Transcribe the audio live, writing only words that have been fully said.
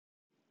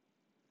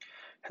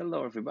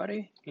Hello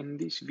everybody, in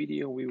this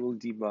video we will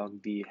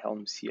debug the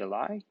Helm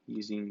CLI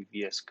using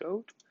VS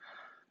Code.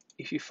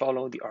 If you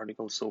follow the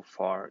article so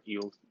far,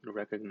 you'll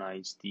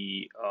recognize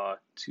the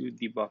two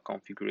debug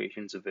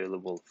configurations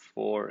available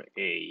for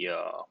a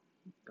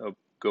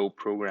Go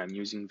program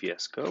using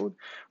VS Code.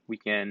 We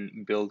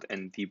can build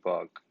and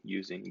debug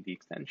using the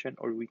extension,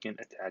 or we can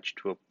attach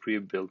to a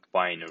pre-built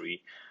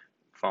binary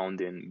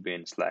found in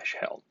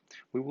bin/helm.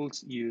 We will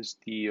use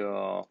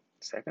the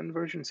second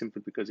version simply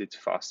because it's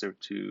faster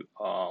to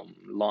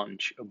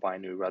launch a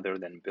binary rather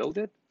than build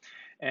it.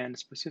 And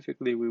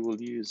specifically, we'll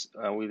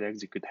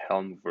execute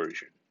Helm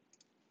version.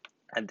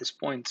 At this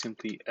point,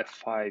 simply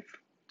F5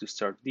 to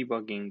start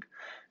debugging,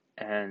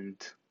 and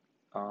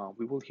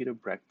we will hit a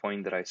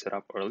breakpoint that I set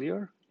up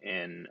earlier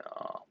in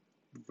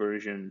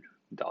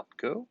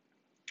version.go.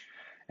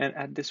 And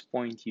at this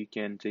point, you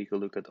can take a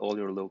look at all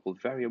your local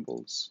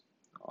variables,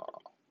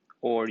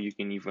 or you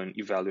can even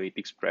evaluate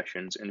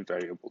expressions and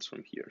variables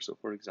from here. So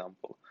for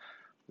example,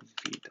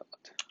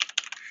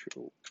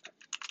 v.show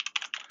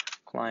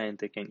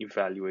client, I can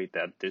evaluate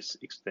that this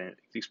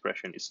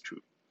expression is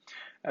true.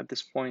 At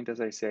this point, as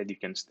I said, you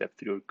can step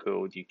through your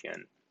code, you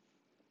can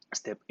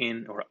step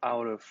in or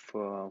out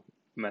of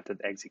method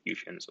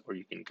executions, or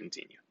you can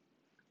continue.